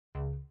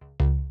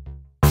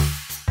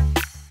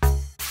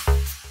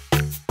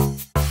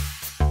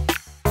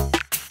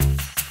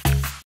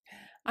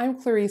I'm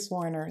Clarice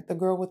Warner, the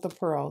girl with the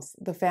pearls,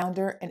 the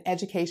founder and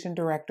education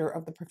director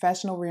of the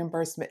Professional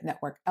Reimbursement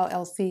Network,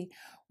 LLC,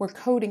 where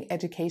coding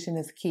education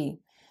is key.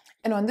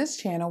 And on this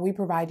channel, we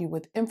provide you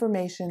with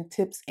information,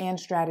 tips, and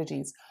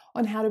strategies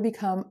on how to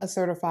become a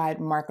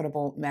certified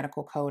marketable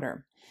medical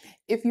coder.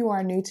 If you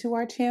are new to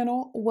our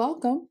channel,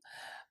 welcome.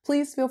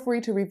 Please feel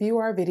free to review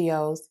our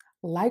videos,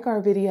 like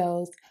our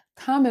videos,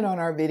 comment on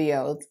our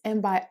videos,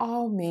 and by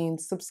all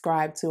means,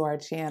 subscribe to our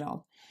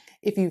channel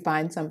if you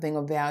find something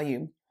of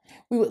value.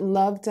 We would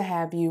love to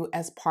have you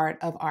as part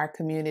of our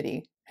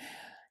community.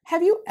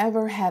 Have you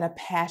ever had a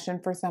passion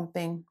for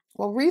something?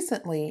 Well,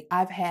 recently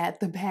I've had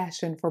the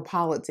passion for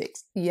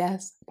politics.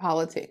 Yes,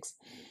 politics.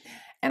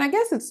 And I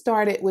guess it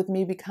started with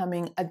me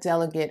becoming a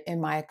delegate in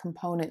my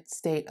component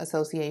state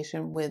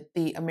association with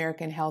the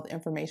American Health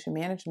Information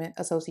Management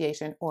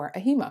Association, or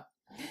AHIMA.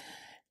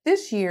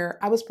 This year,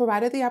 I was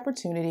provided the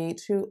opportunity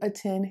to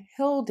attend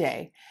Hill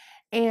Day,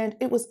 and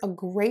it was a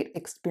great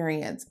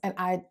experience. And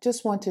I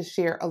just want to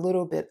share a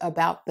little bit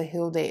about the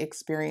Hill Day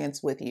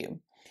experience with you.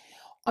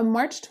 On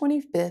March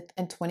 25th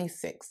and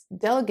 26th,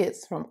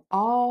 delegates from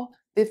all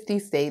 50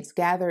 states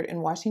gathered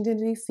in Washington,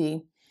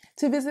 D.C.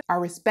 to visit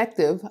our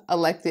respective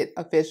elected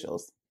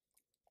officials.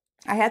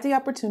 I had the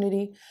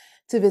opportunity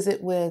to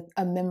visit with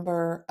a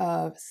member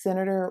of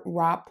Senator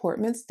Rob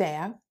Portman's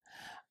staff,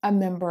 a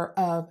member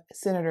of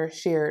Senator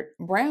Sherrod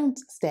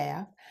Brown's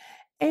staff,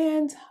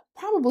 and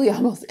probably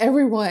almost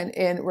everyone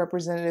in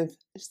Representative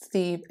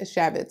Steve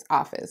Shabitt's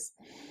office.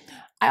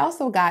 I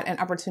also got an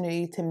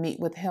opportunity to meet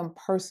with him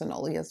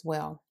personally as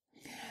well.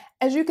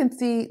 As you can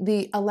see,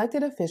 the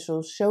elected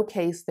officials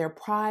showcase their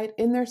pride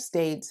in their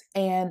states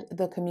and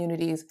the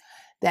communities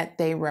that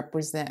they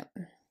represent.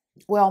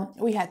 Well,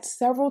 we had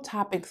several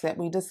topics that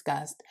we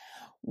discussed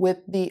with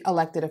the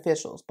elected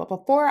officials. But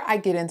before I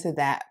get into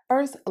that,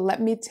 first, let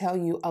me tell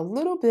you a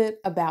little bit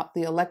about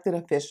the elected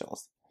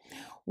officials.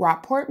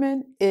 Rob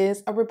Portman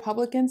is a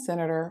Republican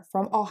senator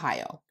from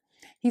Ohio.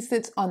 He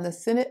sits on the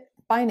Senate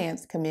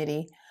Finance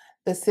Committee,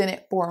 the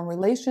Senate Foreign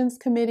Relations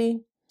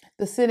Committee,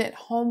 the Senate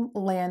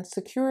Homeland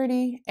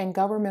Security and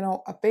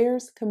Governmental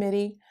Affairs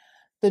Committee,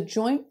 the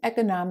Joint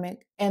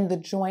Economic and the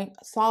Joint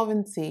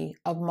Solvency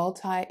of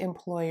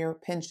Multi-Employer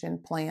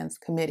Pension Plans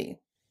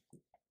Committee.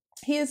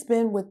 He has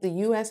been with the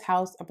U.S.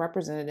 House of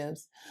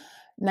Representatives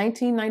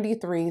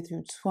 1993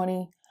 through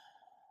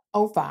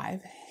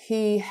 2005.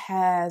 He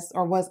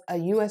was a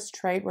U.S.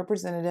 Trade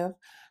Representative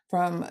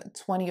from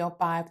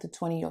 2005 to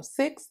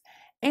 2006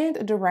 and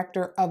a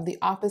director of the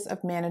Office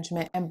of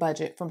Management and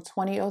Budget from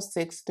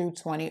 2006 through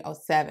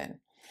 2007.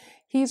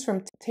 He's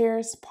from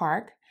Terrace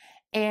Park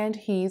and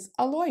he's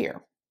a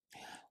lawyer.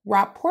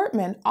 Rob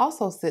Portman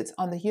also sits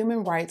on the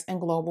Human Rights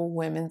and Global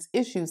Women's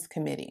Issues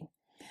Committee.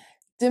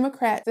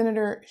 Democrat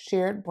Senator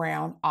Sherrod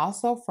Brown,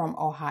 also from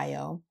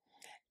Ohio,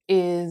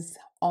 is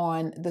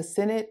on the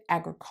Senate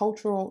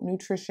Agricultural,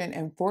 Nutrition,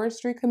 and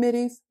Forestry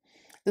Committees,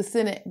 the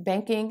Senate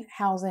Banking,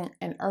 Housing,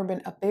 and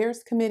Urban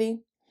Affairs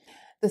Committee,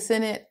 the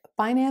Senate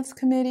Finance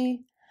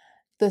Committee,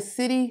 the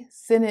City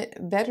Senate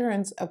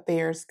Veterans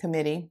Affairs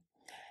Committee,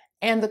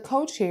 and the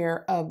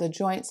co-chair of the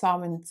Joint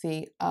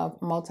Solvency of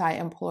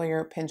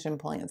Multi-Employer Pension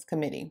Plans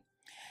Committee.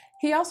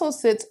 He also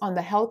sits on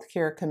the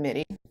Healthcare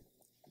Committee.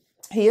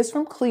 He is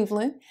from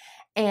Cleveland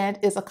and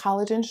is a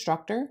college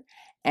instructor,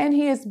 and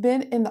he has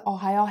been in the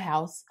Ohio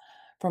House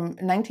from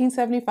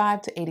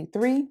 1975 to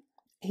 83.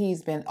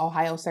 He's been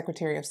Ohio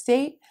Secretary of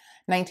State,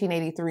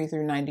 1983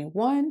 through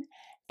 91,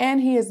 and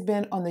he has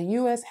been on the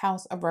U.S.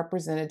 House of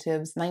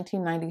Representatives,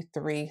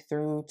 1993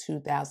 through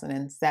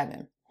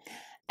 2007.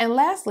 And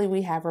lastly,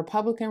 we have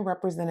Republican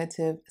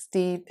Representative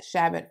Steve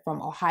Shabitt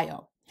from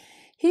Ohio.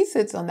 He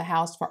sits on the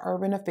House for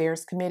Urban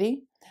Affairs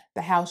Committee,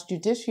 the House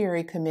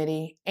Judiciary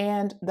Committee,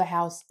 and the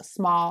House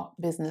Small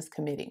Business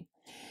Committee.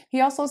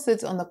 He also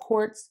sits on the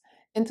Courts,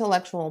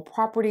 Intellectual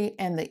Property,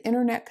 and the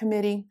Internet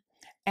Committee,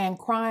 and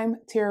Crime,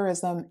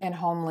 Terrorism, and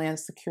Homeland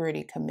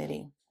Security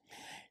Committee.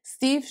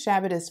 Steve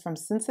Shabitt is from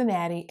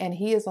Cincinnati, and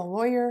he is a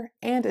lawyer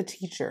and a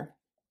teacher.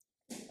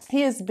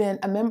 He has been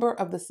a member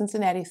of the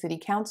Cincinnati City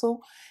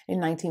Council in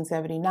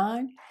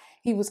 1979.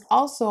 He was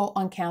also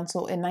on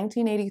council in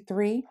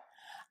 1983,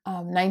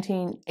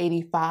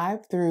 1985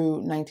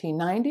 through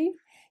 1990.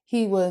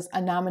 He was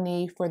a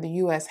nominee for the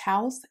U.S.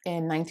 House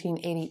in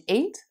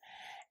 1988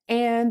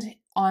 and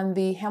on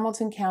the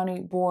Hamilton County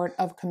Board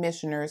of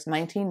Commissioners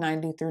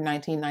 1990 through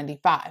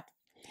 1995.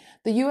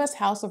 The U.S.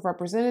 House of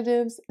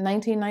Representatives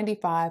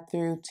 1995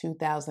 through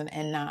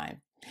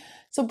 2009.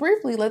 So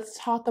briefly, let's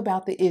talk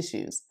about the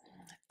issues.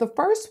 The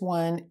first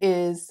one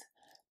is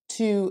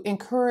to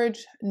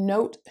encourage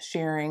note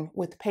sharing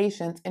with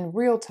patients in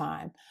real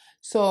time.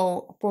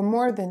 So for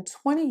more than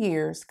 20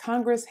 years,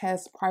 Congress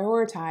has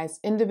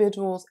prioritized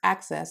individuals'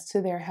 access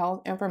to their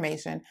health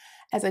information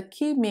as a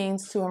key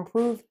means to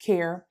improve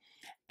care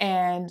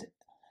and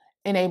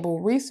enable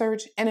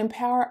research and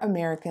empower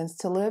Americans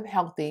to live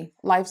healthy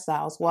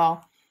lifestyles.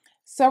 While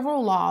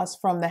several laws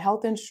from the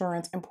Health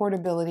Insurance and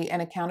Portability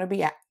and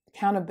Accountability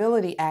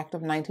Act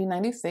of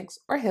 1996,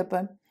 or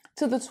HIPAA,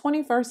 to the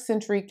 21st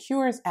Century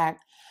Cures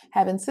Act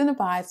have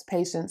incentivized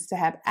patients to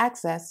have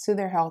access to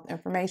their health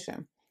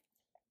information.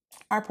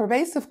 Our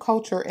pervasive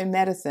culture in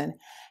medicine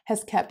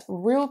has kept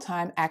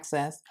real-time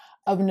access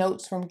of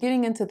notes from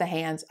getting into the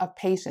hands of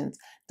patients,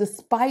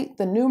 despite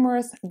the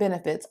numerous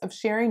benefits of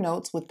sharing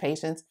notes with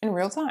patients in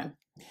real time.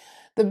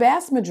 The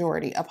vast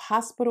majority of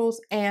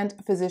hospitals and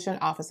physician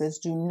offices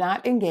do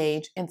not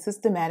engage in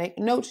systematic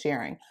note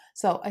sharing,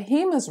 so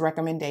AHIMA's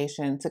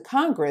recommendation to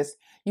Congress,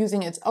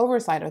 using its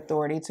oversight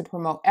authority to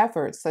promote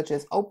efforts such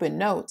as open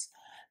notes,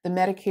 the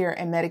Medicare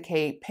and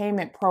Medicaid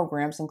payment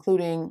programs,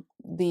 including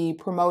the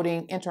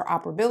Promoting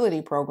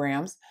Interoperability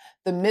programs,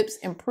 the MIPS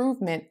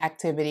improvement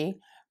activity,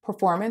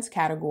 performance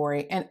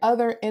category, and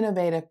other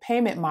innovative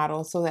payment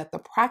models so that the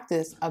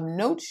practice of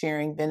note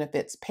sharing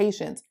benefits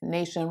patients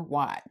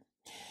nationwide.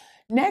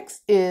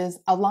 Next is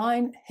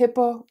align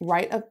HIPAA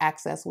right of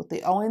access with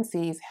the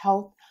ONC's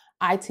health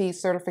IT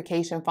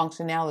certification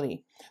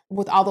functionality.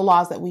 With all the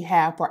laws that we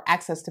have for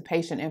access to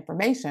patient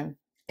information,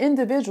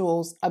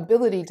 individuals'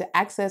 ability to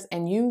access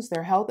and use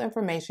their health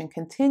information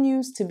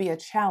continues to be a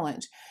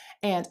challenge,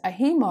 and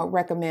AHIMA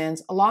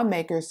recommends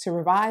lawmakers to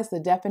revise the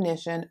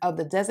definition of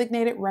the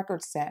designated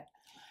record set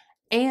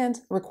and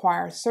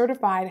require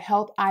certified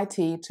health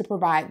IT to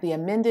provide the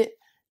amended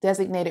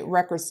designated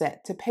record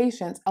set to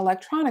patients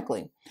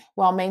electronically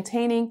while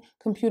maintaining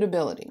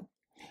computability.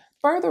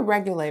 Further,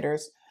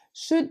 regulators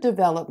should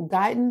develop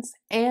guidance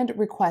and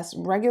request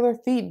regular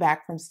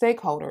feedback from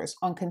stakeholders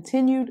on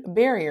continued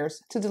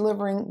barriers to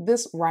delivering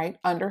this right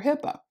under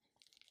HIPAA.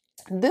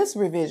 This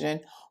revision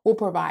will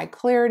provide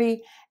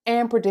clarity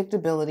and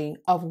predictability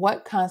of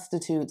what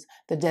constitutes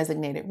the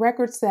designated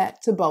record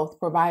set to both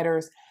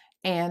providers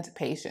and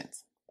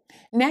patients.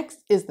 Next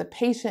is the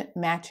patient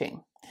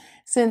matching.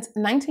 Since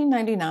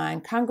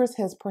 1999, Congress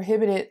has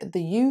prohibited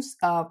the use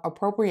of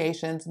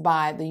appropriations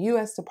by the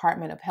U.S.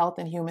 Department of Health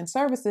and Human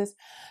Services to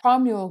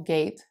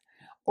promulgate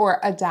or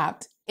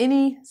adopt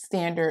any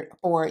standard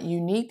or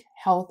unique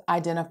health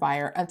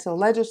identifier until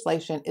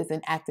legislation is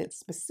enacted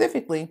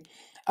specifically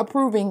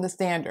approving the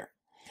standard.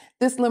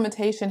 This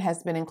limitation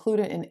has been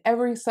included in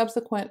every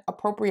subsequent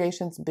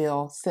appropriations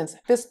bill since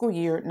fiscal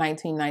year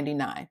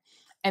 1999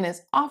 and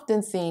is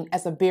often seen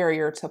as a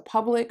barrier to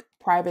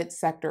public-private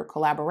sector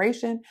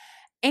collaboration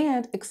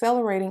and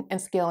accelerating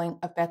and scaling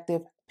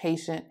effective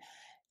patient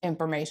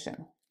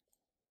information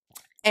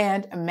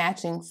and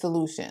matching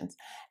solutions.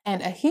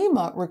 And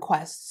AHIMA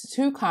requests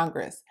to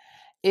Congress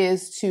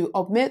is to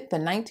omit the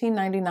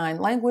 1999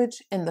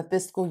 language in the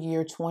fiscal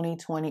year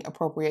 2020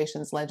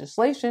 appropriations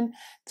legislation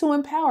to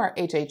empower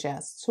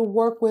HHS to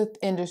work with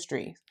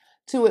industry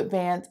to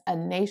advance a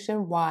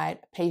nationwide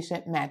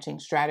patient matching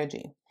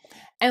strategy.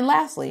 And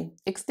lastly,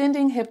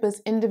 extending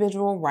HIPAA's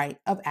individual right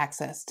of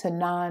access to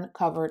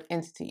non-covered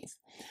entities.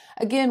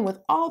 Again, with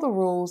all the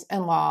rules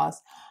and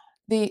laws,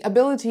 the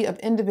ability of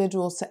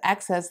individuals to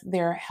access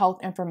their health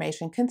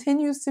information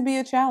continues to be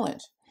a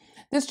challenge.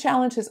 This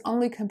challenge has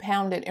only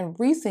compounded in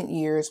recent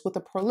years with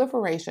the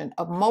proliferation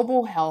of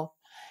mobile health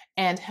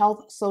and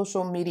health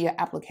social media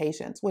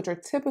applications, which are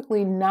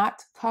typically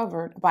not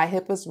covered by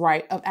HIPAA's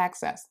right of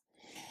access.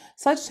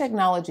 Such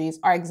technologies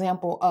are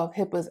examples of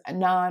HIPAA's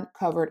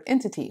non-covered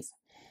entities.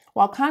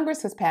 While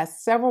Congress has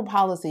passed several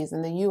policies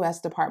in the U.S.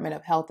 Department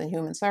of Health and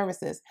Human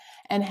Services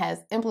and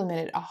has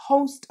implemented a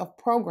host of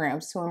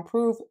programs to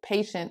improve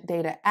patient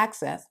data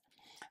access,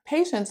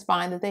 patients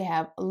find that they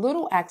have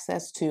little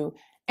access to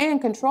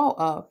and control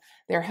of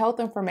their health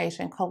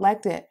information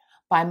collected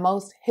by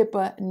most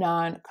HIPAA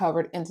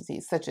non-covered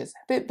entities, such as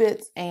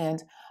Fitbits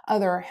and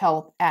other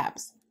health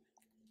apps.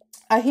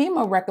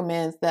 AHIMA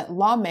recommends that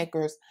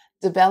lawmakers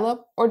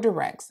develop or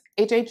directs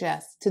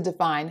HHS to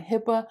define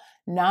HIPAA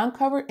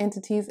non-covered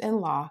entities in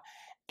law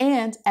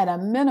and, at a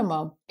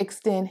minimum,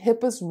 extend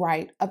HIPAA's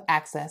right of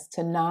access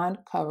to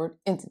non-covered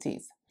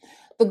entities.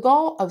 The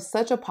goal of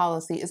such a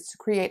policy is to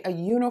create a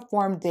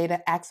uniform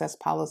data access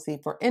policy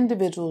for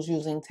individuals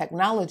using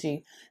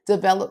technology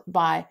developed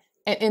by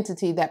an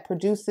entity that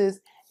produces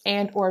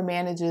and or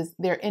manages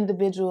their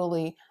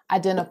individually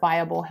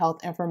identifiable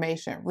health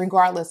information,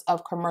 regardless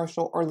of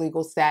commercial or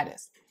legal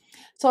status.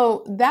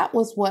 So that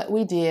was what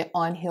we did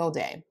on Hill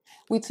Day.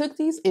 We took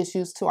these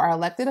issues to our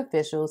elected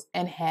officials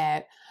and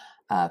had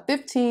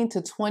 15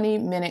 to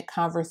 20-minute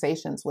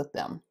conversations with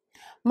them.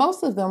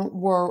 Most of them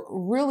were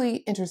really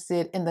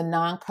interested in the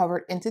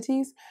non-covered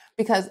entities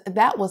because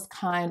that was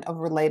kind of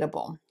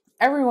relatable.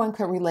 Everyone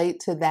could relate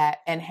to that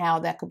and how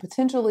that could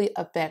potentially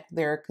affect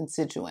their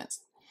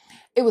constituents.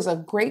 It was a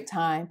great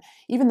time.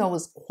 Even though it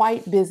was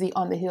quite busy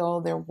on the Hill,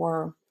 there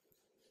were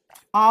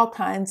all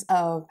kinds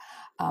of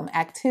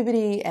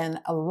activity and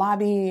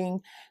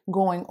lobbying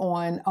going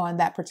on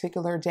that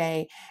particular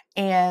day.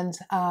 And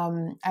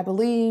I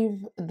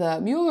believe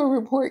the Mueller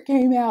report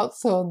came out,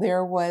 so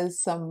there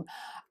was some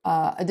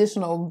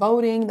additional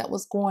voting that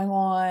was going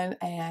on,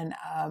 and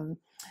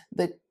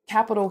the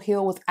Capitol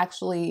Hill was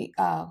actually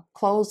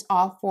closed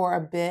off for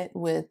a bit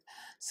with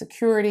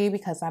security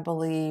because I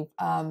believe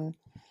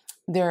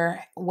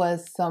there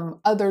was some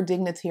other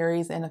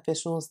dignitaries and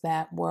officials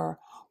that were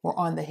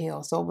on the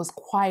Hill. So it was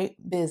quite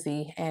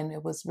busy and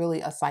it was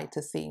really a sight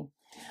to see.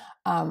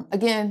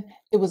 Again,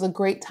 it was a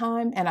great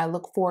time and I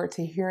look forward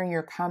to hearing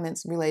your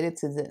comments related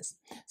to this.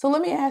 So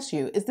let me ask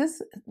you, is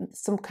this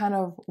some kind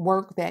of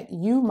work that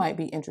you might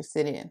be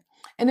interested in?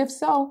 And if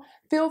so,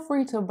 feel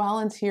free to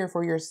volunteer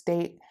for your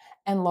state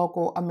and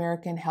local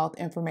American Health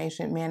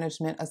Information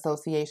Management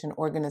Association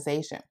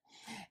organization.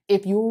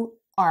 If you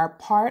are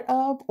part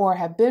of or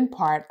have been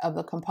part of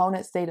the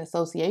Component State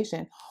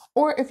Association,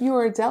 or if you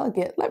are a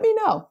delegate, let me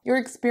know your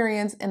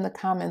experience in the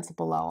comments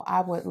below.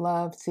 I would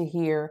love to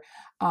hear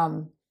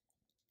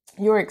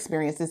your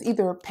experiences,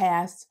 either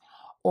past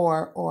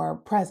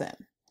or present.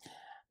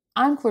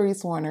 I'm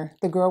Clarice Warner,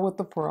 the girl with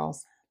the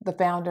pearls, the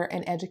founder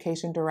and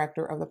education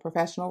director of the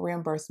Professional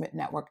Reimbursement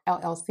Network,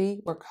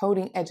 LLC, where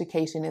coding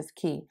education is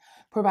key,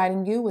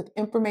 providing you with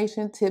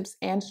information, tips,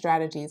 and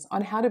strategies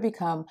on how to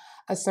become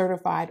a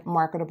certified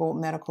marketable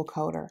medical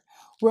coder,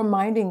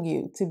 reminding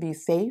you to be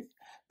safe,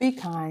 be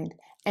kind,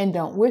 and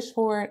don't wish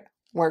for it,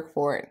 work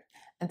for it.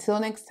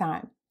 Until next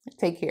time,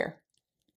 take care.